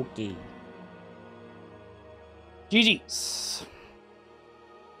 Okay. GG's.